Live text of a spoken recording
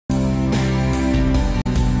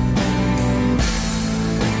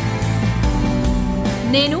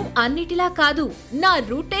నేను అన్నిటిలా కాదు, నా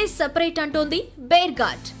రూటే సెపరేట్ అంటోంది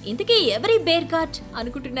బేర్గార్డ్. ఇంతకీ ఎవరి బేర్గార్డ్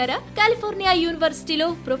అనుకుంటున్నారా? కాలిఫోర్నియా యూనివర్సిటీలో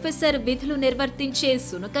ప్రొఫెసర్ విధులు నిర్వర్తించే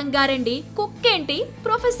సునకం గారండి. కుక్కేంటి,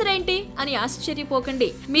 ప్రొఫెసర్ ఏంటి అని ఆశ్చర్యపోకండి.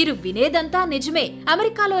 మీరు వినేదంతా నిజమే.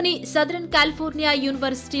 అమెరికాలోని సదరన్ కాలిఫోర్నియా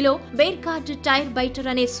యూనివర్సిటీలో బేర్గార్డ్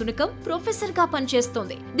టైర్బైటర్ అనే సునకం ప్రొఫెసర్ గా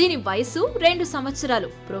పనిచేస్తోంది. దీని వయసు 2 సంవత్సరాలు.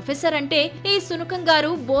 ప్రొఫెసర్ అంటే ఈ సునకం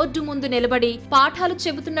గారు బోర్డు ముందు నిలబడి పాఠాలు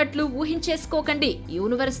చెబుతున్నట్లు ఊహించేసుకోకండి.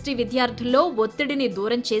 యూనివర్సిటీ విద్యార్థుల్లో ఒత్తిడిని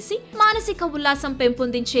దూరం చేసి మానసిక ఉల్లాసం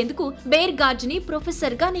పెంపొందించేందుకు బేర్గార్డ్ ని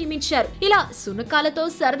ప్రొఫెసర్ గా నియమించారు. ఇలా సునకాలతో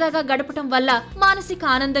సరదాగా గడపటం వల్ల మానసిక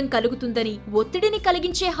ఆనందం కలుగుతుందని, ఒత్తిడిని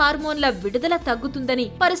కలిగించే హార్మోన్ల విడుదల తగ్గుతుందని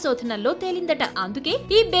పరిశోధనల్లో తేలిందట. అందుకే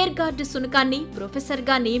ఈ బేర్గార్డ్ సునకాన్ని ప్రొఫెసర్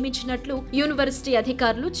గా నియమించినట్లు యూనివర్సిటీ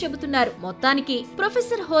అధికారులు చెబుతున్నారు. మొత్తానికి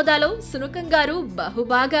ప్రొఫెసర్ హోదాలో సునకం గారు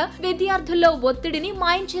బహుబాగా విద్యార్థుల్లో ఒత్తిడిని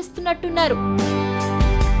మాయం చేస్తున్నట్టున్నారు.